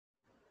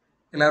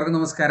എല്ലാവർക്കും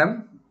നമസ്കാരം.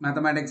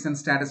 Mathematics and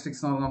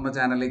statistics എന്ന് നമ്മുടെ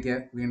ചാനലിലേക്ക്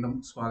വീണ്ടും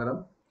സ്വാഗതം.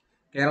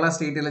 Kerala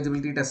state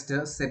eligibility test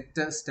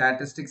set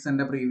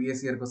സ്റ്റാറ്റിസ്റ്റിക്സിൻ്റെ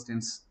previous year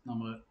questions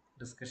നമ്മൾ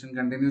ഡിസ്കഷൻ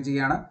കണ്ടിന്യൂ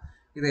ചെയ്യുകയാണ്.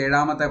 ഇത്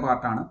 7ാമത്തെ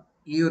പാർട്ടാണ്.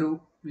 ഈ ഒരു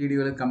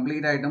വീഡിയോയിൽ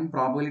കംപ്ലീറ്റ് ആയിട്ടും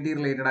പ്രോബബിലിറ്റി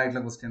റിലേറ്റഡ്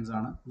ആയിട്ടുള്ള ക്വസ്റ്റ്യൻസ്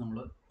ആണ് നമ്മൾ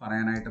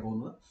പറയാനായിട്ട്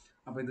പോകുന്നത്.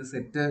 അപ്പോൾ ഇത്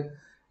സെറ്റ്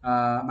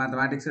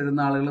മാത്തമാറ്റിക്സ്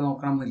എഴുതുന്ന ആളുകൾ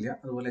നോക്കണമെന്നില്ല,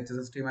 അതുപോലെ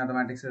HSST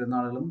മാത്തമാറ്റിക്സ്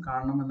എഴുതുന്ന ആളുകളും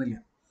കാണണമെന്നില്ല.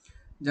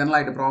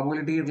 ജനറലായിട്ട്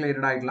പ്രോബബിലിറ്റി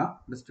റിലേറ്റഡ് ആയിട്ടുള്ള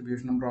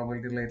ഡിസ്ട്രിബ്യൂഷനും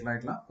പ്രോബബിലിറ്റി റിലേറ്റഡ്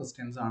ആയിട്ടുള്ള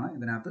ക്വസ്റ്റ്യൻസ് ആണ്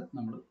ഇതിനകത്ത്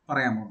നമ്മൾ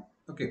പറയാൻ പോകുന്നത്.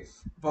 ഓക്കെ,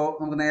 അപ്പോൾ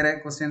നമുക്ക് നേരെ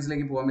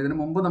ക്വസ്റ്റ്യൻസിലേക്ക് പോകാം. ഇതിന്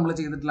മുമ്പ് നമ്മൾ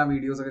ചെയ്തിട്ടുള്ള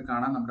വീഡിയോസ് ഒക്കെ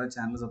കാണാൻ നമ്മുടെ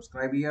ചാനൽ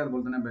സബ്സ്ക്രൈബ് ചെയ്യുക,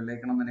 അതുപോലെ തന്നെ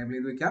ബെല്ലൈക്കണം എനേബിൾ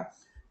ചെയ്ത് വെക്കുക.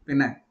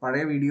 പിന്നെ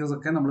പഴയ വീഡിയോസ്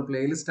ഒക്കെ നമ്മൾ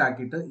പ്ലേലിസ്റ്റ്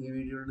ആക്കിയിട്ട് ഈ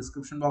വീഡിയോയുടെ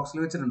ഡിസ്ക്രിപ്ഷൻ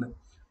ബോക്സിൽ വെച്ചിട്ടുണ്ട്.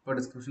 അപ്പോൾ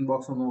ഡിസ്ക്രിപ്ഷൻ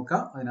ബോക്സ് ഒന്ന്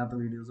നോക്കുക,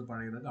 അതിനകത്ത് വീഡിയോസ്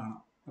പഴയത് കാണാം.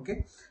 ഓക്കെ,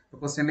 അപ്പോൾ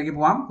ക്വസ്റ്റ്യനിലേക്ക്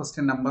പോകാം.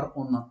 Question number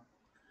 1.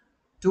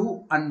 2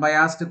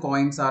 unbiased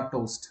coins are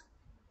tossed.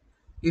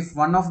 If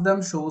one of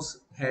them shows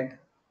head,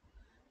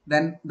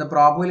 then the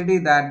probability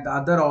that the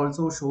other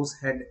also shows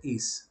head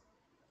is.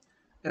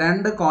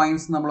 2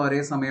 coins നമ്മൾ ഒരേ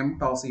സമയം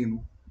ടോസ് ചെയ്യുന്നു.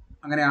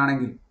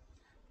 അങ്ങനെയാണെങ്കിൽ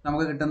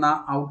നമുക്ക് കിട്ടുന്ന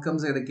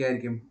ഔട്ട്കംസ്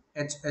ഏതൊക്കെയായിരിക്കും?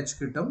 HH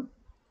കിട്ടും,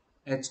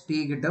 HT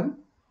കിട്ടും,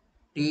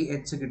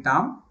 TH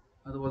കിട്ടാം,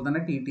 അതുപോലെ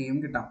തന്നെ TTയും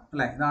കിട്ടാം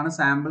അല്ലേ. ഇതാണ്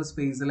സാമ്പിൾ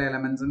സ്പേസിലെ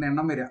എലമെന്റ്സിന്റെ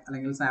എണ്ണം വരിക,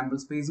 അല്ലെങ്കിൽ സാമ്പിൾ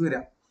സ്പേസ്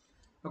വരിക.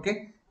 ഓക്കെ,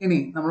 ഇനി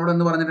നമ്മളോട്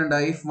എന്ത് പറഞ്ഞിട്ടുണ്ട്?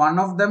 If one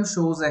of them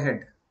shows A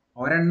head,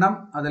 ഒരെണ്ണം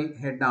അതിൽ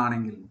ഹെഡ്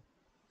ആണെങ്കിൽ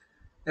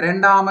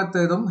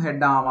രണ്ടാമത്തേതും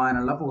ഹെഡ്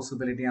ആവാനുള്ള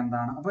പോസിബിലിറ്റി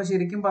എന്താണ്? അപ്പോൾ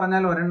ശരിക്കും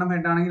പറഞ്ഞാൽ ഒരെണ്ണം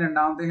ഹെഡ് ആണെങ്കിൽ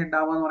രണ്ടാമത്തെ ഹെഡ്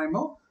ആവുക എന്ന്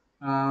പറയുമ്പോൾ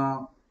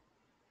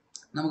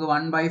നമുക്ക്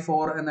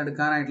 1/4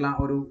 എന്നെടുക്കാനായിട്ടുള്ള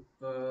ഒരു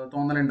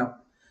തോന്നലുണ്ടാവും.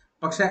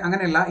 പക്ഷെ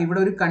അങ്ങനെയല്ല, ഇവിടെ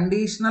ഒരു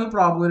കണ്ടീഷണൽ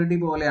പ്രോബബിലിറ്റി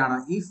പോലെയാണ്.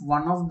 If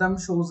one of them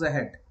shows A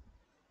head,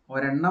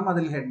 ഒരെണ്ണം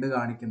അതിൽ ഹെഡ്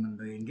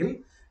കാണിക്കുന്നുണ്ട് എങ്കിൽ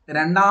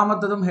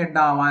രണ്ടാമത്തതും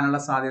ഹെഡ് ആവാനുള്ള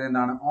സാധ്യത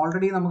എന്താണ്?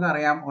 ഓൾറെഡി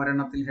നമുക്കറിയാം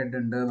ഒരെണ്ണത്തിൽ ഹെഡ്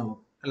ഉണ്ട്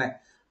എന്നുള്ളത് അല്ലേ.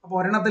 അപ്പോൾ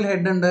ഒരെണ്ണത്തിൽ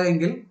ഹെഡ് ഉണ്ട്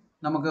എങ്കിൽ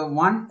നമുക്ക്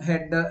 1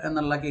 ഹെഡ്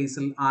എന്നുള്ള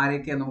കേസിൽ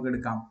ആരൊക്കെ നമുക്ക്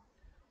എടുക്കാം?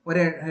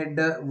 ഒരു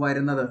ഹെഡ്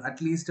വരുന്നത്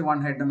അറ്റ്ലീസ്റ്റ്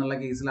 1 ഹെഡ് എന്നുള്ള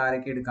കേസിൽ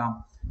ആരൊക്കെ എടുക്കാം?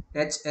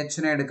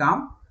 HHനെ എടുക്കാം,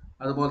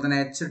 അതുപോലെ തന്നെ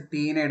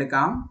HTനെ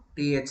എടുക്കാം,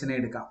 THനെ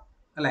എടുക്കാം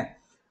അല്ലേ.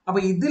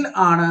 അപ്പോൾ ഇതിൽ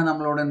ആണ്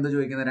നമ്മളോട് എന്ത്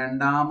ചോദിക്കുന്നത്?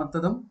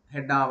 രണ്ടാമത്തതും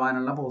ഹെഡ്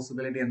ആവാനുള്ള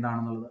പോസിബിലിറ്റി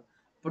എന്താണെന്നുള്ളത്.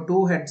 ഇപ്പോൾ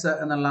 2 ഹെഡ്സ്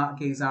എന്നുള്ള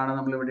കേസാണ്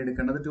നമ്മൾ ഇവിടെ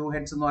എടുക്കേണ്ടത്. 2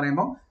 ഹെഡ്സ് എന്ന്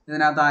പറയുമ്പോൾ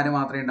ഇതിനകത്ത് ആര്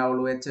മാത്രമേ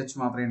ഉണ്ടാവുള്ളൂ? HH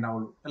മാത്രമേ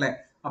ഉണ്ടാവുള്ളൂ അല്ലേ.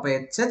 അപ്പോൾ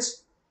HH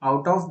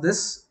out of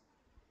this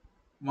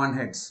 1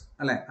 heads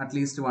അല്ലേ,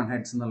 അറ്റ്ലീസ്റ്റ് 1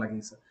 ഹെഡ്സ് എന്നുള്ള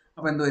കേസ്.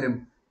 അപ്പോൾ എന്ത് വരും?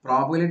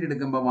 പ്രോബബിലിറ്റി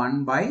എടുക്കുമ്പോൾ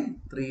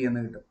 1/3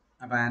 എന്ന് കിട്ടും.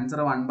 അപ്പോൾ ആൻസർ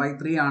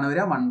 1/3 ആണ്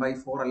വരിക,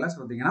 1/4 അല്ല.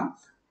 ശ്രദ്ധിക്കണം,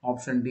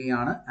 ഓപ്ഷൻ ഡി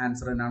ആണ്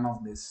ആൻസർ. നൺ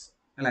ഓഫ് ദിസ്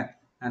അല്ലേ.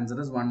 Answer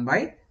is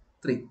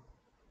 1/3.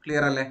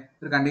 ക്ലിയർ അല്ലേ?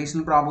 ഒരു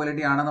കണ്ടീഷണൽ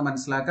പ്രോബബിലിറ്റി ആണെന്ന്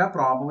മനസ്സിലാക്കുക.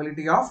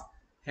 Probability of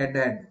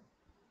head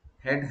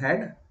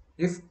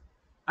if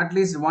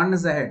at least 1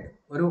 is A head,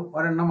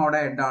 ഒരെണ്ണം അവിടെ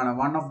ഹെഡ് ആണ്,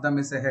 1 of them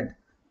is A head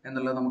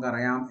എന്നുള്ളത്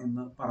നമുക്കറിയാം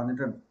എന്ന്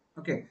പറഞ്ഞിട്ടുണ്ട്.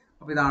 ഓക്കെ,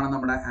 അപ്പോൾ ഇതാണ്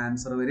നമ്മുടെ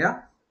ആൻസർ വരിക.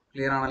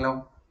 ക്ലിയർ ആണല്ലോ?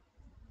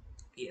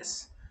 യെസ്.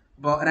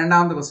 അപ്പോൾ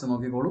രണ്ടാമത്തെ ക്വസ്റ്റ്യൻ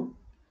നോക്കിക്കോളൂ.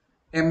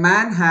 A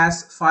man has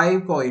 5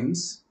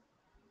 coins,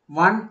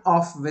 1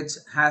 of which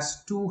has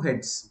 2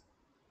 heads.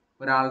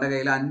 ഒരാളുടെ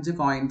കയ്യിൽ 5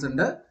 കോയിൻസ്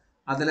ഉണ്ട്,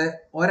 അതിൽ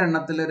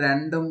ഒരെണ്ണത്തിൽ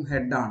 2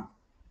 ഹെഡാണ്.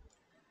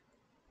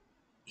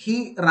 He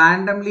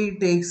randomly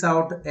takes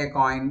out A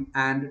coin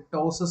and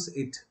ടോസസ്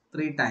it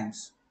 3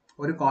 times.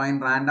 ഒരു കോയിൻ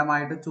റാൻഡം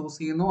ആയിട്ട് ചൂസ്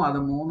ചെയ്യുന്നു, അത്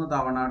 3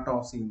 തവണ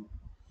ടോസ് ചെയ്യുന്നു.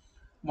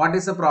 What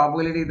is the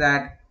probability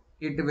that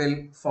it will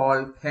fall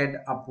head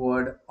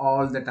upward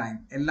all the time?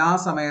 എല്ലാ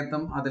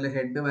സമയത്തും അതിൽ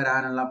ഹെഡ്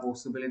വരാനുള്ള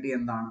പോസിബിലിറ്റി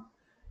എന്താണ്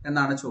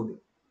എന്നാണ് ചോദ്യം.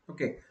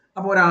 ഓക്കെ,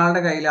 അപ്പോൾ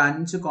ഒരാളുടെ കയ്യിൽ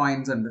 5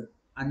 കോയിൻസ് ഉണ്ട്,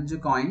 5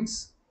 കോയിൻസ്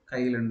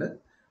കയ്യിലുണ്ട്.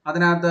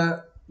 അതിനകത്ത്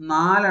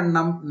 4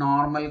 എണ്ണം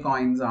നോർമൽ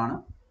കോയിൻസ് ആണ്,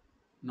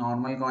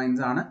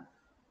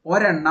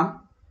 ഒരെണ്ണം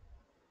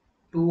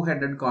 2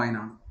 ഹെഡഡ് കോയിൻ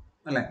ആണ്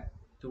അല്ലേ.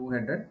 2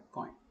 ഹെഡഡ്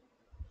കോയിൻ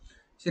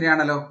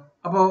ശരിയാണല്ലോ.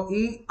 അപ്പോൾ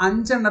ഈ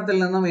 5 എണ്ണത്തിൽ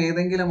നിന്നും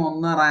ഏതെങ്കിലും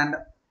ഒന്ന്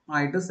റാൻഡം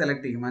ആയിട്ട്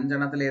സെലക്ട് ചെയ്യും. 5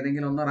 എണ്ണത്തിൽ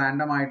ഏതെങ്കിലും ഒന്ന്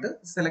റാൻഡം ആയിട്ട്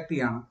സെലക്ട്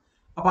ചെയ്യാണ്.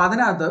 അപ്പോൾ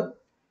അതിനകത്ത്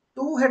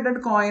 2 ഹെഡഡ്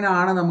കോയിൻ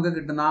ആണ് നമുക്ക്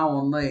കിട്ടുന്ന ആ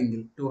ഒന്ന് എങ്കിൽ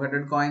 2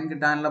 ഹെഡഡ് കോയിൻ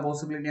കിട്ടാനുള്ള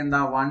പോസിബിലിറ്റി എന്താ?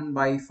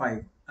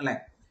 1/5 അല്ലേ.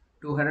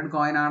 2 ഹെഡഡ്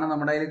കോയിൻ ആണ്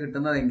നമ്മുടെ കയ്യിൽ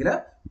കിട്ടുന്നതെങ്കിൽ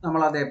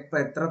നമ്മൾ അത്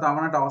എത്ര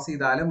തവണ ടോസ്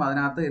ചെയ്താലും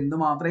അതിനകത്ത് എന്ത്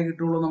മാത്രമേ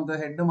കിട്ടുള്ളൂ? നമുക്ക്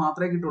ഹെഡ്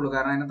മാത്രമേ കിട്ടുള്ളൂ.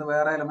 കാരണം അതിനകത്ത്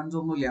വേറെ എലമെന്റ്സ്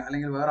ഒന്നുമില്ല,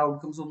 അല്ലെങ്കിൽ വേറെ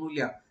ഔട്ട്കംസ്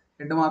ഒന്നുമില്ല,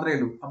 ഹെഡ് മാത്രമേ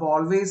ഉള്ളൂ. അപ്പോൾ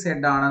ഓൾവേസ്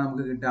ഹെഡ് ആണ്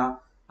നമുക്ക് കിട്ടുക.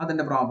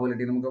 അതിന്റെ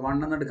പ്രോബബിലിറ്റി നമുക്ക്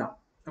 1 എന്ന് എടുക്കാം.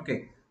 ഓക്കെ,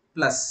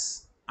 പ്ലസ്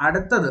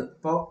അടുത്തത്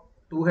ഇപ്പോൾ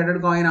 2 ഹെഡഡ്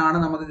കോയിൻ ആണ്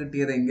നമുക്ക്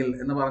കിട്ടിയതെങ്കിൽ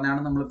എന്ന് പറഞ്ഞാണ്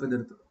നമ്മളിപ്പോൾ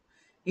ഇതെടുത്തത്.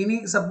 ഇനി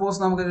സപ്പോസ്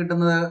നമുക്ക്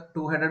കിട്ടുന്നത്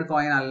 2 ഹെഡഡ്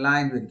കോയിൻ അല്ല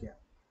എന്ന് വിചാരിക്കുക.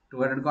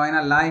 2 ഹെഡഡ് കോയിൻ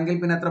അല്ല എങ്കിൽ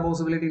പിന്നെ എത്ര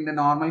പോസിബിലിറ്റി ഉണ്ട്?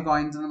 നോർമൽ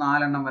കോയിൻസിന്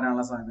 4 എണ്ണം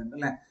വരാനുള്ള സാധ്യത ഉണ്ട്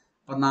അല്ലേ.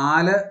 അപ്പോൾ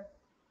 4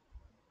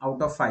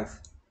 ഔട്ട് ഓഫ് 5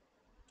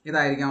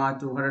 ഇതായിരിക്കും ആ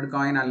 2 ഹെഡഡ്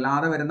കോയിൻ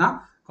അല്ലാതെ വരുന്ന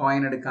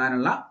കോയിൻ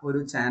എടുക്കാനുള്ള ഒരു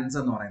ചാൻസ്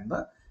എന്ന് പറയുന്നത്.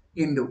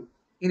 ഇൻറ്റു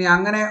ഇനി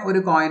അങ്ങനെ ഒരു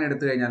കോയിൻ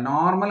എടുത്തു കഴിഞ്ഞാൽ,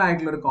 നോർമൽ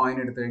ആയിട്ടുള്ള ഒരു കോയിൻ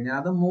എടുത്തു കഴിഞ്ഞാൽ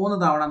അത് 3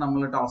 തവണ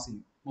നമ്മൾ ടോസ്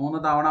ചെയ്യും.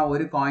 3 തവണ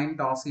ഒരു കോയിൻ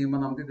ടോസ്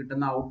ചെയ്യുമ്പോൾ നമുക്ക്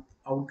കിട്ടുന്ന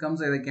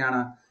ഔട്ട്കംസ്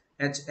ഏതൊക്കെയാണ്?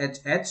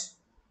 HHH,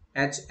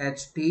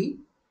 HHT,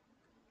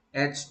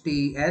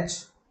 HTH,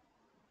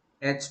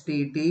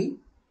 HTT,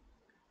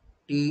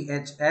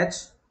 THH,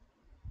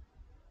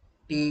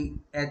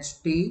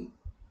 THT,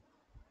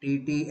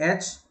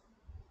 TTH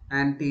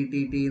and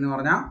TTT എന്ന്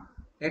പറഞ്ഞാൽ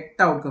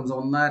 8 ഔട്ട്കംസ്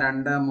 1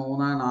 2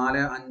 3 4 5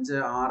 6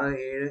 7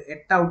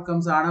 8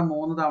 ഔട്ട്കംസ് ആണ്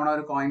 3 തവണ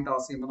ഒരു കോയിൻ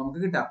ടോസ് ചെയ്യുമ്പോൾ നമുക്ക്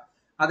കിട്ടുക.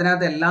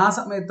 അതിനകത്ത് എല്ലാ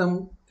സമയത്തും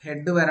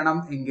ഹെഡ് വരണം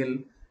എങ്കിൽ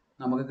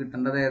നമുക്ക്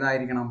കിട്ടേണ്ടത്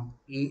ഏതായിരിക്കണം?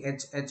 ഈ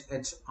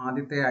എച്ച്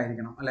ആദ്യത്തെ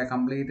ആയിരിക്കണം അല്ലെ,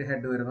 കംപ്ലീറ്റ്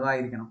ഹെഡ്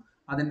വരുന്നതായിരിക്കണം.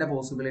 അതിൻ്റെ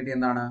പോസിബിലിറ്റി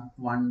എന്താണ്?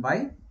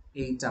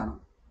 1/8 ആണ്.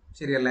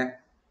 ശരിയല്ലേ?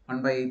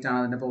 1/8 ആണ്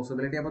അതിൻ്റെ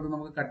പോസിബിലിറ്റി. അപ്പോൾ അത്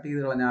നമുക്ക് കട്ട്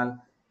ചെയ്ത് കളഞ്ഞാൽ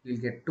വിൽ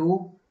ഗെറ്റ് 2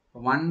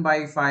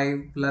 1/5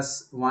 പ്ലസ്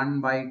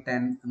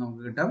 1/10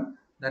 നമുക്ക് കിട്ടും.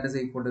 ദാറ്റ് ഈസ്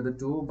ഈക്വൽ ടു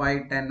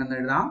 2/10 എന്ന്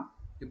എഴുതാം.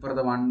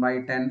 ഇപ്പുറത്ത്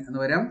 1/10 എന്ന്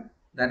വരും.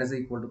 ദാറ്റ് ഈസ്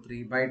ഈക്വൽ ടു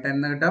 3/10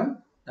 എന്ന് കിട്ടും.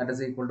 ദാറ്റ്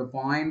ഈസ് ഈക്വൽ ടു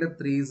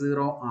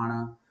 0.30 ആണ്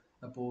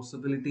the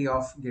possibility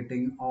of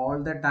getting all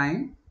the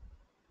time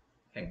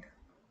head.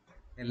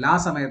 എല്ലാ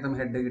സമയത്തും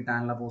ഹെഡ്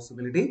കിട്ടാനുള്ള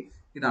പോസിബിലിറ്റി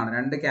ഇതാണ്.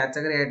 2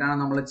 കാറ്റഗറി ആയിട്ടാണ്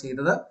നമ്മൾ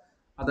ചെയ്തത്.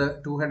 അത്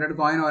 2 ഹെഡഡ്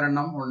കോയിൻ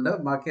ഒരെണ്ണം ഉണ്ട്,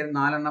 ബാക്കി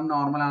 4 എണ്ണം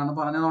നോർമൽ ആണെന്ന്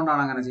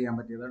പറഞ്ഞതുകൊണ്ടാണ് അങ്ങനെ ചെയ്യാൻ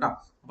പറ്റിയത് കേട്ടോ.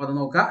 അപ്പോൾ അത്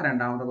നോക്കുക.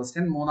 രണ്ടാമത്തെ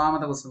ക്വസ്റ്റ്യൻ.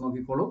 മൂന്നാമത്തെ ക്വസ്റ്റ്യൻ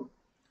നോക്കിക്കോളൂ.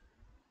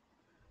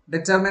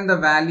 Determine the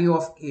value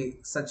of a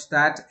such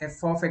that f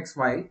of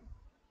xy,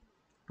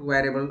 2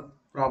 variable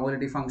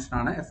probability function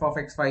ആണ്, f of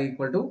xy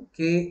equal to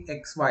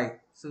kxy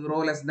 0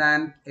 less than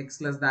x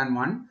less than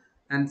 1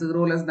 and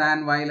 0 less than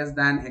y less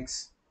than x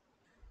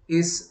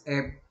is a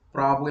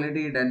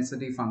probability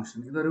density function.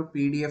 ഇതൊരു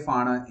PDF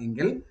ആണ്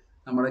എങ്കിൽ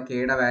നമ്മൾ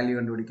കെയുടെ value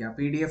കണ്ടുപിടിക്കുക.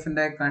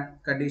 PDF-ന്റെ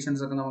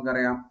conditions ഒക്കെ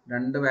നമുക്കറിയാം.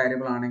 2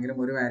 variable ആണെങ്കിലും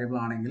 1 വേരിയബിൾ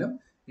ആണെങ്കിലും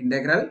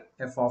ഇൻ്റഗ്രൽ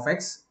f of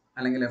x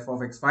അല്ലെങ്കിൽ f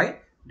of xy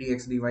dx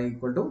dy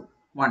equal to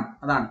 1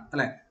 അതാണ്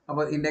അല്ലേ.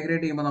 അപ്പോൾ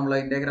ഇൻ്റഗ്രേറ്റ് ചെയ്യുമ്പോൾ നമ്മൾ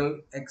integral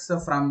x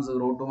from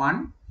 0 to 1,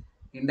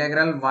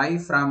 integral y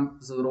from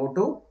 0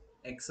 to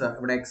x,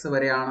 ഇവിടെ x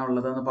വരെയാണ്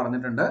ഉള്ളതെന്ന്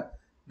പറഞ്ഞിട്ടുണ്ട്.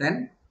 Then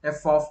f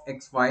of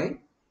xy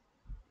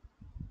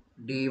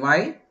dy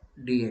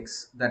dx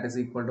that is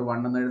equal to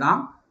 1 എന്ന് എഴുതാം.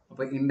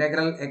 അപ്പോൾ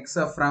integral x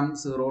from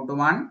 0 to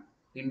 1,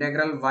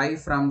 integral y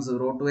from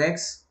 0 to x,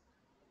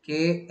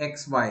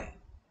 kxy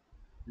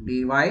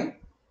dy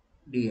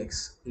dx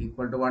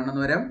equal to 1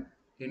 എന്ന് വരും.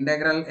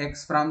 Integral x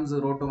from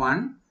 0 to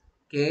 1,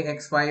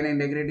 kxy-നെ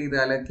integrate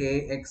ചെയ്താൽ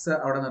kx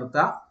അവിടെ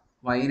നിർത്തുക,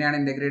 y-നെയാണ്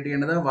ഇൻ്റഗ്രേറ്റ്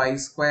ചെയ്യേണ്ടത്,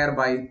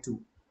 y²/2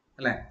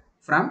 അല്ലേ.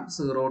 ഫ്രം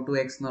 0 to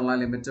x എന്നുള്ള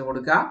ലിമിറ്റ്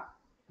കൊടുക്കുക.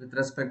 വിത്ത്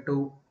റെസ്പെക്ട് ടു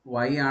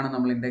y ആണ്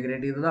നമ്മൾ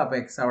ഇൻ്റഗ്രേറ്റ് ചെയ്തത്. അപ്പോൾ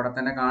x അവിടെ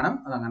തന്നെ കാണും,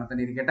 അത് അങ്ങനെ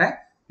തന്നെ ഇരിക്കട്ടെ.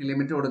 ഈ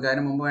ലിമിറ്റ്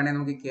കൊടുക്കാനും മുമ്പ് വേണമെങ്കിൽ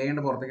നമുക്ക് k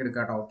കൊണ്ട് പുറത്തേക്ക്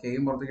എടുക്കാം കേട്ടോ.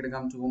 kയും പുറത്തേക്ക്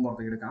എടുക്കാം, 2ഉം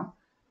പുറത്തേക്ക് എടുക്കാം.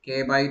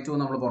 k/2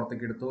 നമ്മൾ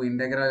പുറത്തേക്ക് എടുത്തു.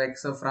 ഇൻ്റഗ്രൽ x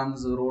ഫ്രം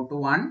 0 to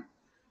 1,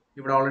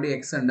 ഇവിടെ ഓൾറെഡി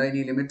x ഉണ്ട്. ഇനി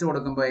ലിമിറ്റ്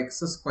കൊടുക്കുമ്പോൾ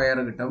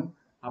x² കിട്ടും.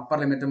 അപ്പർ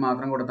ലിമിറ്റ്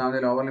മാത്രം കൊടുത്താൽ മതി,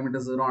 ലോവർ ലിമിറ്റ്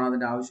 0 ആണ്,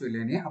 അതിൻ്റെ ആവശ്യമില്ല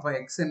ഇനി. അപ്പോൾ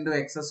x ×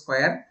 x²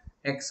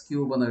 x³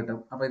 എന്ന് കിട്ടും.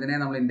 അപ്പോൾ ഇതിനെ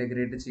നമ്മൾ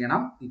ഇൻ്റഗ്രേറ്റ്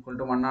ചെയ്യണം. ഈക്വൽ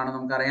ടു 1 ആണ്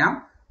നമുക്കറിയാം.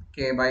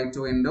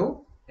 k/2 ×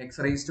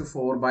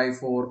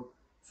 x⁴/4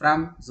 from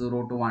 0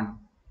 to 1,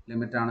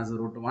 limit ആണ്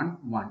 0 to 1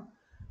 1.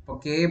 അപ്പോൾ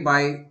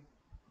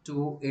k/2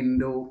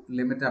 ×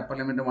 ലിമിറ്റ് അപ്പർ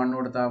ലിമിറ്റ് 1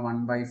 കൊടുത്താൽ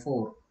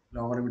 1/4,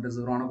 ലോവർ ലിമിറ്റ്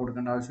 0 ആണ്,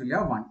 കൊടുക്കേണ്ട ആവശ്യമില്ല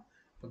 1.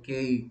 അപ്പോൾ k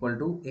ഈക്വൽ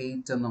ടു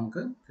 8 എന്ന്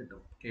നമുക്ക്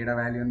കിട്ടും. കെയുടെ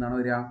വാല്യൂ എന്താണ്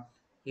വരിക?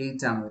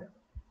 8 ആണ് വരിക.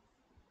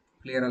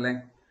 ക്ലിയർ അല്ലേ?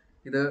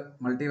 ഇത്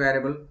മൾട്ടി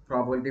വാരിയബിൾ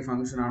പ്രോബബിലിറ്റി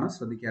ഫംഗ്ഷൻ ആണ്.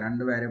 ശ്രദ്ധിക്കുക,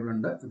 2 വേരിയബിൾ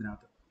ഉണ്ട്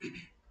ഇതിനകത്ത്.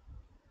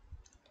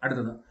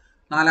 അടുത്തത്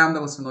നാലാമത്തെ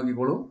ക്വസ്റ്റ്യൻ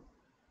നോക്കിക്കോളൂ.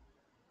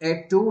 A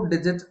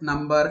 2-digit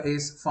number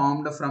is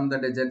formed from the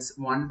digits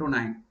 1 to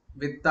 9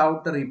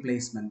 without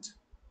replacement.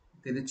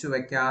 തിരിച്ചു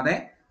വെക്കാതെ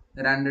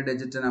 2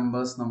 ഡിജിറ്റ്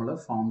നമ്പേഴ്സ് നമ്മൾ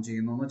ഫോം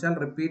ചെയ്യുന്നു എന്ന് വെച്ചാൽ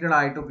റിപ്പീറ്റഡ്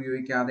ആയിട്ട്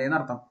ഉപയോഗിക്കാതെ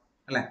എന്നർത്ഥം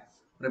അല്ലേ.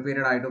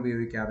 റിപ്പീറ്റഡ് ആയിട്ട്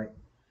ഉപയോഗിക്കാതെ.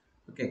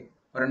 ഓക്കെ,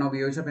 ഒരെണ്ണം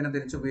ഉപയോഗിച്ചാൽ പിന്നെ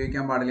തിരിച്ച്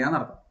ഉപയോഗിക്കാൻ പാടില്ല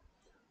എന്നർത്ഥം.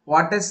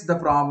 What is the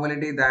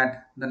probability that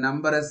the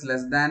number is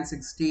less than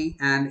 60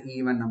 and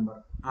even number?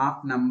 ആ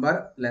നമ്പർ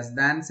ലെസ്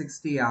ദാൻ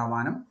 60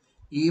 ആവാനും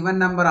ഈവൻ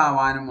നമ്പർ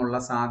ആവാനുമുള്ള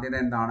സാധ്യത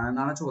എന്താണ്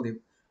എന്നാണ് ചോദ്യം.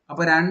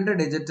 അപ്പോൾ 2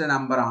 ഡിജിറ്റ്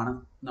നമ്പറാണ്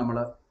നമ്മൾ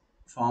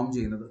ഫോം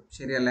ചെയ്യുന്നത്,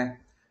 ശരിയല്ലേ?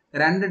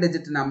 2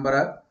 ഡിജിറ്റ് നമ്പർ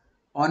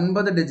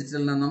 9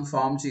 ഡിജിറ്റിൽ നിന്നും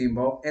ഫോം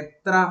ചെയ്യുമ്പോൾ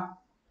എത്ര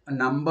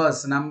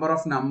നമ്പർ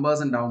ഓഫ്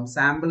നമ്പേഴ്സ് ഉണ്ടാവും?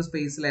 സാമ്പിൾ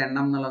സ്പേസിലെ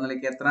എണ്ണം എന്നുള്ള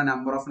നിലയ്ക്ക് എത്ര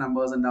നമ്പർ ഓഫ്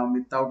നമ്പേഴ്സ് ഉണ്ടാവും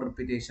വിത്തൗട്ട്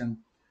റിപ്പീറ്റേഷൻ?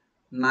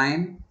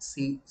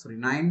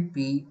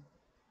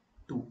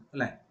 9p2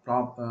 അല്ലേ.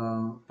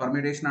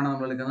 പെർമ്യൂട്ടേഷൻ ആണ്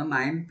നമ്മൾ എടുക്കുന്നത്.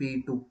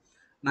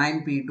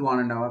 9p2 ആണ്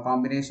ഉണ്ടാവുക.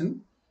 കോമ്പിനേഷൻ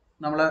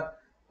നമ്മൾ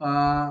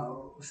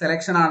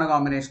സെലക്ഷൻ ആണ്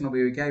കോമ്പിനേഷൻ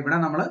ഉപയോഗിക്കുക. ഇവിടെ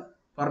നമ്മൾ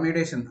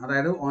പെർമ്യൂട്ടേഷൻ,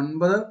 അതായത്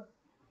 9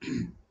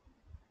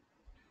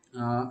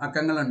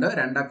 അക്കങ്ങളുണ്ട്,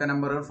 2 അക്ക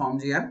നമ്പറുകൾ ഫോം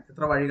ചെയ്യാൻ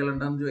എത്ര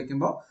വഴികളുണ്ടെന്ന്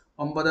ചോദിക്കുമ്പോൾ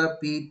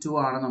 9p2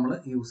 ആണ് നമ്മൾ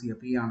യൂസ് ചെയ്യുക.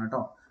 p ആണ്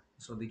കേട്ടോ,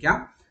 ശ്രദ്ധിക്കാം.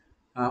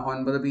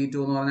 9p2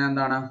 എന്ന് പറഞ്ഞാൽ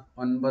എന്താണ്?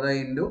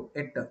 9 ×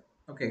 8.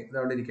 ഓക്കെ, ഇത്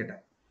അവിടെ ഇരിക്കട്ടെ.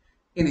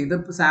 ഇനി ഇത്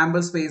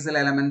സാമ്പിൾ സ്പേസിൽ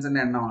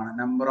എലമെന്റ്സിന്റെ എണ്ണമാണ്.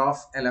 Number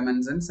of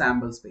elements in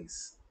sample space,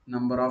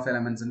 number of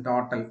elements in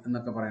total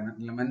എന്നൊക്കെ പറയുന്നത്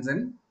elements in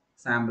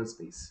sample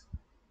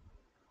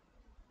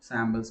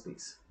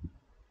space.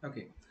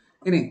 Okay,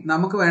 ഇനി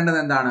നമുക്ക് വേണ്ടത്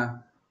എന്താണ്?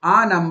 ആ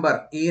നമ്പർ,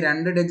 ഈ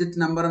 2 ഡിജിറ്റ്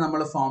നമ്പർ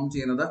നമ്മൾ ഫോം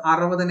ചെയ്യുന്നത്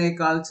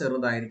 60-നേക്കാൾ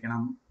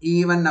ചെറുതായിരിക്കണം,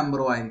 ഈവൻ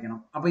നമ്പറും ആയിരിക്കണം.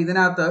 അപ്പൊ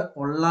ഇതിനകത്ത്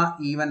ഉള്ള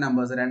ഈവൻ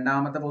നമ്പേഴ്സ്,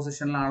 രണ്ടാമത്തെ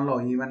പൊസിഷനിലാണല്ലോ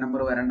ഈവൻ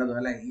നമ്പർ വരേണ്ടത്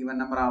അല്ലെ, ഈവൻ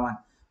നമ്പർ ആവാൻ.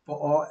 അപ്പോൾ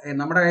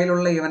നമ്മുടെ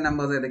കയ്യിലുള്ള ഈവൻ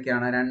നമ്പേഴ്സ്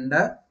ഏതൊക്കെയാണ്?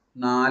 2,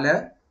 4,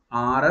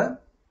 6,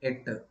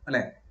 8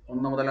 അല്ലെ.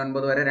 1 മുതൽ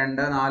 9 വരെ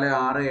 2, 4,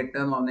 6, 8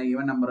 എന്ന് പറഞ്ഞ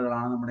ഈവൻ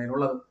നമ്പറുകളാണ് നമ്മുടെ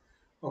കയ്യിലുള്ളത്.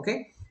 ഓക്കെ,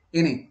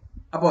 ഇനി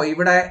അപ്പോൾ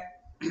ഇവിടെ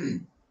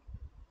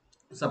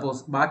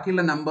സപ്പോസ്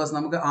ബാക്കിയുള്ള നമ്പേഴ്സ്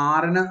നമുക്ക്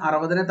 6ന്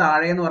 60ന്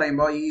താഴെ എന്ന്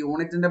പറയുമ്പോൾ ഈ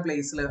യൂണിറ്റിന്റെ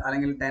പ്ലേസിൽ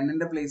അല്ലെങ്കിൽ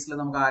 10ന്റെ പ്ലേസിൽ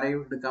നമുക്ക് ആരെയും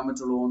എടുക്കാൻ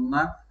പറ്റുള്ളൂ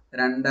 1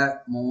 2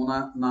 3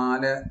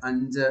 4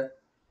 5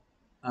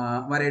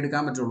 വരെ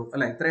എടുക്കാൻ പറ്റുള്ളൂ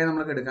അല്ലെ, ഇത്രയും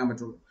നമുക്ക് എടുക്കാൻ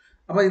പറ്റുള്ളൂ.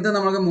 അപ്പോൾ ഇത്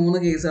നമുക്ക്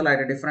 3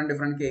 കേസുകളായിട്ട്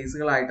ഡിഫറെന്റ്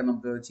കേസുകളായിട്ട്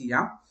നമുക്ക്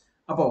ചെയ്യാം.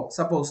 അപ്പോൾ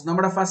സപ്പോസ്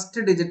നമ്മുടെ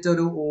ഫസ്റ്റ് ഡിജിറ്റ്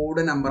ഒരു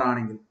ഓഡ് നമ്പർ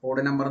ആണെങ്കിൽ,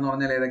 ഓഡ് നമ്പർ എന്ന്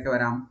പറഞ്ഞാൽ ഏതൊക്കെ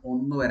വരാം,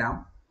 1 വരാം,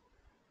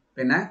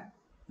 പിന്നെ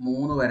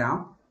 3 വരാം,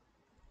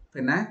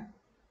 പിന്നെ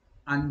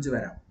 5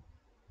 വരാം.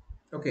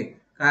 ഓക്കെ,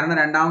 കാരണം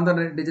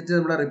രണ്ടാമത്തെ ഡിജിറ്റ്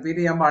ഇവിടെ റിപ്പീറ്റ്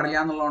ചെയ്യാൻ പാടില്ല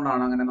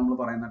എന്നുള്ളതുകൊണ്ടാണ് അങ്ങനെ നമ്മൾ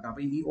പറയുന്നത്.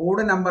 അപ്പോൾ ഈ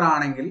ഓഡ് നമ്പർ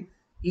ആണെങ്കിൽ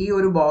ഈ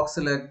ഒരു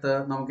ബോക്സിലേക്ക്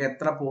നമുക്ക്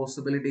എത്ര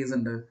പോസിബിലിറ്റീസ്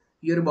ഉണ്ട്,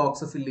 ഈ ഒരു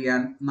ബോക്സ് ഫില്ല്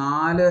ചെയ്യാൻ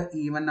 4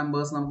 ഈവൻ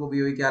നമ്പേഴ്സ് നമുക്ക്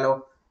ഉപയോഗിക്കാമല്ലോ.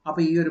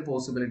 അപ്പോൾ ഈ ഒരു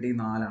പോസിബിലിറ്റി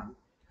 4 ആണ്.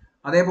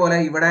 അതേപോലെ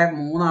ഇവിടെ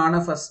 3 ആണ്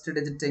ഫസ്റ്റ്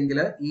ഡിജിറ്റ് എങ്കിൽ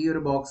ഈ ഒരു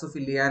ബോക്സ്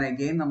ഫില്ല് ചെയ്യാൻ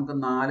അഗെയിൻ നമുക്ക്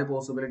 4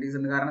 പോസിബിലിറ്റീസ്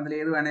ഉണ്ട്, കാരണം ഇതിൽ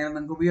ഏത് വേണമെങ്കിലും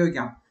നിങ്ങൾക്ക്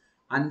ഉപയോഗിക്കാം.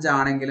 5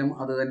 ആണെങ്കിലും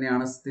അത്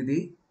തന്നെയാണ് സ്ഥിതി,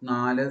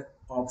 4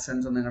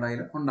 ഓപ്ഷൻസ് നിങ്ങളുടെ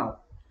കയ്യിൽ ഉണ്ടാവും.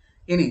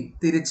 ഇനി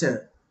തിരിച്ച്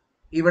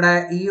ഇവിടെ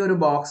ഈ ഒരു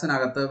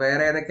ബോക്സിനകത്ത്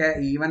വേറെ ഏതൊക്കെ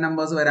ഈവൻ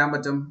നമ്പേഴ്സ് വരാൻ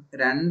പറ്റും,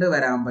 2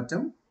 വരാൻ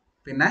പറ്റും,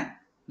 പിന്നെ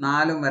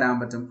 4 വരാൻ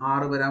പറ്റും.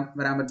 6 വരാൻ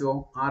പറ്റുമോ,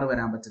 6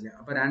 വരാൻ പറ്റില്ല.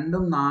 അപ്പോൾ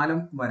 2ഉം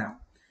 4ഉം വരാം.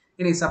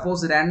 ഇനി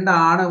സപ്പോസ് 2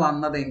 ആണ്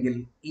വന്നതെങ്കിൽ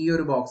ഈ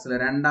ഒരു ബോക്സിൽ,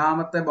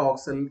 രണ്ടാമത്തെ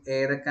ബോക്സിൽ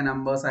ഏതൊക്കെ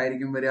നമ്പേഴ്സ്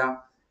ആയിരിക്കും വരിക,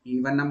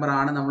 ഈവൻ നമ്പർ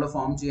ആണ് നമ്മൾ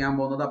ഫോം ചെയ്യാൻ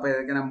പോകുന്നത്. അപ്പോൾ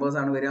ഏതൊക്കെ നമ്പേഴ്സ്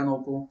ആണ് വരിക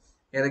നോക്കൂ,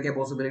 ഏതൊക്കെ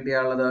പോസിബിലിറ്റി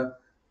ഉള്ളത്,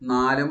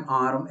 4ഉം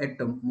 6ഉം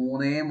 8ഉം,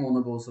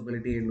 3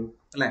 പോസിബിലിറ്റി ഉള്ളൂ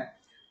അല്ലേ.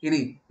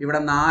 ഇനി ഇവിടെ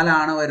 4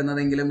 ആണ്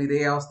വരുന്നതെങ്കിലും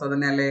ഇതേ അവസ്ഥ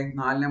തന്നെയല്ലേ,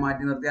 4നെ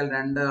മാറ്റി നിർത്തിയാൽ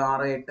 2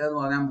 6 8 എന്ന്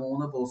പറഞ്ഞാൽ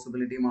 3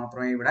 പോസിബിലിറ്റി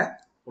മാത്രമേ ഇവിടെ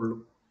ഉള്ളൂ.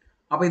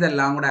 അപ്പോൾ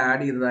ഇതെല്ലാം കൂടെ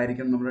ആഡ്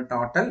ചെയ്തതായിരിക്കും നമ്മുടെ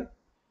ടോട്ടൽ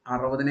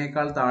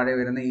 60നേക്കാൾ താഴെ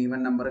വരുന്ന ഈവൻ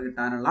നമ്പർ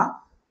കിട്ടാനുള്ള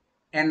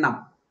എണ്ണം.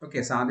 ഓക്കെ,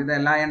 സാധ്യത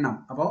എല്ലാ എണ്ണം.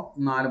 അപ്പോൾ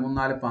 4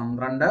 3 4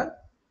 12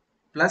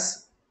 plus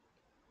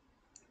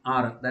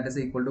 6 that is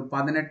equal to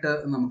 18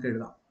 നമുക്ക്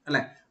എഴുതാം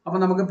അല്ലേ. അപ്പോൾ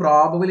നമുക്ക്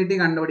പ്രോബബിലിറ്റി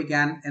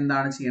കണ്ടുപിടിക്കാൻ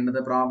എന്താണ് ചെയ്യേണ്ടത്,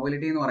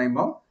 പ്രോബബിലിറ്റി എന്ന്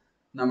പറയുമ്പോൾ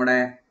നമ്മുടെ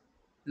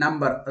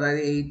നമ്പർ,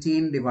 അതായത്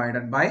 18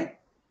 ഡിവൈഡഡ് ബൈ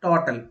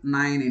ടോട്ടൽ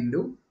 9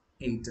 ഇൻറ്റു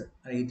 8.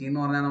 18 എന്ന്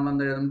പറഞ്ഞാൽ നമ്മൾ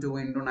എന്ത് എഴുതും, 2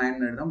 ഇൻറ്റു 9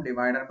 എന്ന് എഴുതും,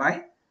 ഡിവൈഡഡ് ബൈ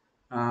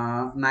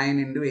 9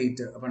 ഇൻറ്റു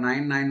 8. അപ്പോൾ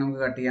 9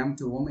 നമുക്ക് കട്ട് ചെയ്യാം,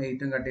 2ഉം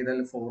 8ഉം കട്ട് ചെയ്താൽ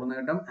 4 എന്ന്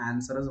കിട്ടും.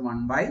 Answer is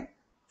 1/4.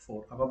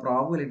 അപ്പോൾ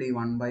പ്രോബബിലിറ്റി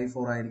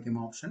 1/4 ആയിരിക്കും,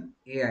 ഓപ്ഷൻ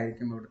എ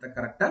ആയിരിക്കും ഇവിടുത്തെ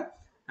കറക്റ്റ്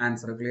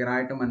ആൻസർ. ക്ലിയർ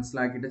ആയിട്ട്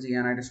മനസ്സിലാക്കിയിട്ട്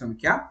ചെയ്യാനായിട്ട്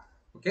ശ്രമിക്കുക.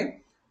 ഓക്കെ,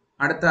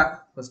 അടുത്ത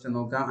ക്വസ്റ്റ്യൻ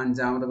നോക്കുക,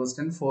 5ാമത്തെ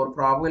question. Four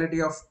probability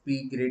of P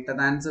greater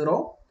than 0,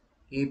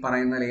 ഈ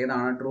പറയുന്നതിൽ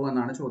ഏതാണ് ട്രൂ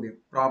എന്നാണ് ചോദ്യം.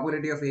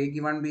 Probability of A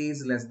given B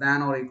is less than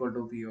or equal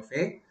to P of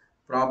A.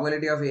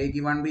 Probability of A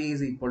given B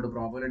is equal to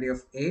probability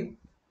of A.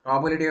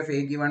 Probability of A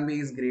given B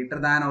is greater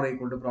than or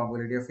equal to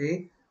probability of A.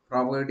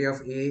 Probability of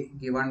A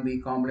given B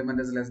complement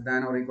is less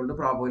than or equal to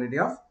probability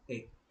of A.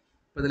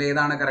 അപ്പോൾ ഇതിൽ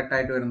ഏതാണ് correct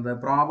ആയിട്ട് വരുന്നത്,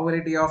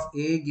 probability of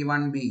A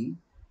given B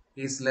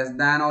is less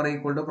than or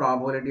equal to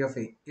probability of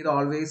A. ഇത്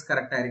always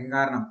correct ആയിരിക്കും,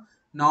 കാരണം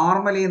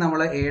normally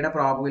നമ്മൾ എയുടെ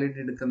പ്രോബബിലിറ്റി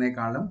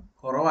എടുക്കുന്നേക്കാളും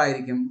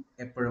കുറവായിരിക്കും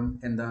എപ്പോഴും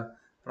എന്ത്,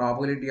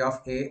 probability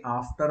of A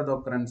after the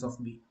occurrence of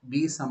B.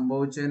 B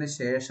സംഭവിച്ചതിന്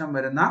ശേഷം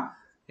വരുന്ന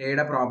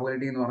എയുടെ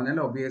പ്രോബബിലിറ്റി എന്ന് പറഞ്ഞാൽ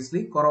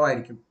ഒബ്വിയസ്ലി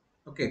കുറവായിരിക്കും.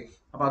 ഓക്കെ,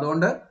 അപ്പോൾ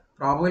അതുകൊണ്ട്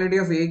probability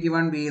of A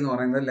given B എന്ന്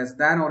പറയുന്നത് less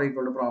than or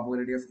equal to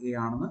probability of A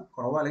ആണെന്ന്,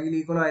 കുറവ് അല്ലെങ്കിൽ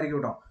ഈക്വൽ ആയിരിക്കും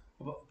കേട്ടോ.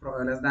 അപ്പോൾ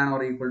less than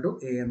or equal to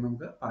A എന്ന്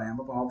നമുക്ക് പറയാം.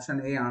 അപ്പോൾ ഓപ്ഷൻ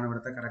എ ആണ്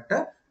ഇവിടുത്തെ കറക്റ്റ്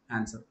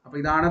ആൻസർ. അപ്പോൾ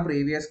ഇതാണ്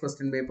പ്രീവിയസ്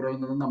ക്വസ്റ്റ്യൻ പേപ്പറിൽ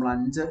നിന്നും നമ്മൾ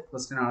 5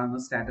 ക്വസ്റ്റ്യൻ ആണെന്ന്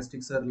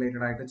സ്റ്റാറ്റിസ്റ്റിക്സ്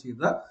റിലേറ്റഡ് ആയിട്ട്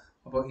ചെയ്തത്.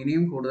 അപ്പോൾ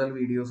ഇനിയും കൂടുതൽ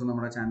വീഡിയോസ്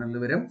നമ്മുടെ ചാനലിൽ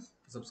വരും.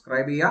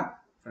 സബ്സ്ക്രൈബ് ചെയ്യുക,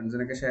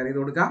 ഫ്രണ്ട്സിനൊക്കെ ഷെയർ ചെയ്ത്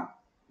കൊടുക്കുക,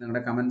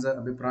 നിങ്ങളുടെ കമൻസ്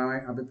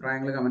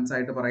അഭിപ്രായങ്ങൾ കമൻസ്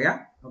ആയിട്ട് പറയാം.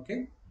 ഓക്കെ,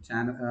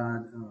 ചാനൽ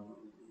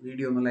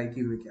വീഡിയോ ഒന്ന് ലൈക്ക്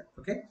ചെയ്ത് വെക്കുക.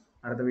 ഓക്കെ,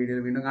 അടുത്ത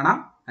വീഡിയോയിൽ വീണ്ടും കാണാം.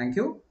 Thank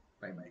you,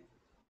 bye bye.